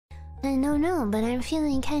I don't know, but I'm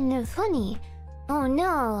feeling kind of funny. Oh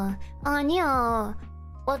no. Oh no.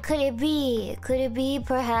 What could it be? Could it be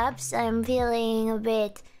perhaps I'm feeling a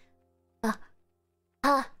bit...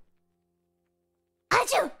 Achoo!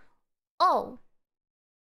 Oh.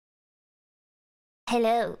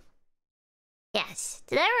 Hello. Yes.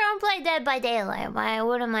 Did everyone play Dead by Daylight?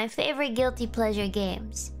 One of my favorite guilty pleasure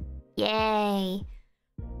games. Yay.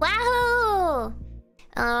 Wahoo!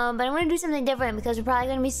 But I'm gonna do something different because we're probably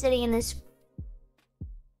gonna be sitting in this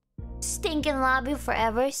stinking lobby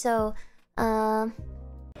forever, so come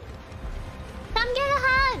get a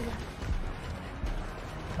hug!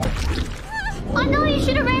 Oh no, you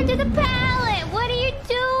should have ran to the pallet! What are you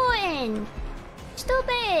doing?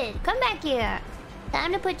 Stupid! Come back here.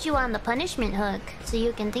 Time to put you on the punishment hook so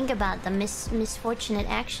you can think about the misfortunate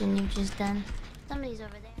action you've just done. Somebody's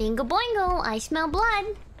over there. Bingo boingo, I smell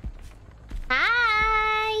blood.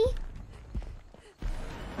 Hi!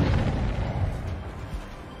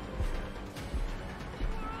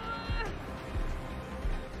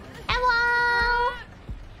 Hello!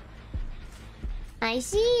 I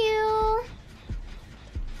see you.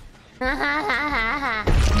 Ha ha ha ha ha.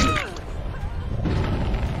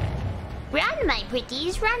 Run, my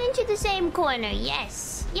pretties. Run into the same corner.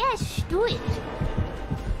 Yes. Yes, do it.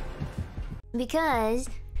 Because...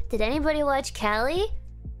 Did anybody watch Callie?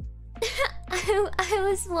 I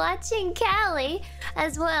was watching Callie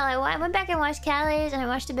as well. I went back and watched Callie's and I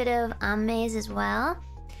watched a bit of Ame's as well.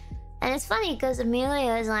 And it's funny because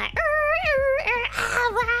Amelia is like...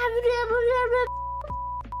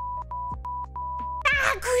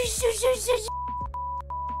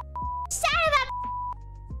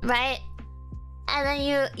 Right? And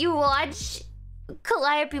then you watch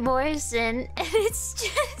Calliope Morrison and it's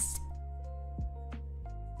just...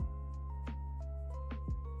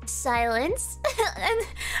 silence. And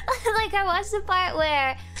like I watched the part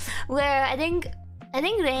where I think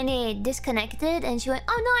Rainy disconnected and she went,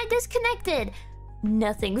 oh no, I disconnected.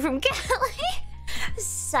 Nothing from Callie.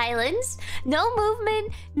 Silence. No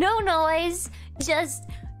movement. No noise. Just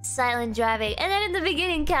silent driving. And then in the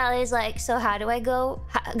beginning Callie's like, so how do I go?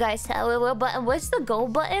 Guys, tell me what button. What's the go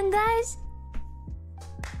button, guys?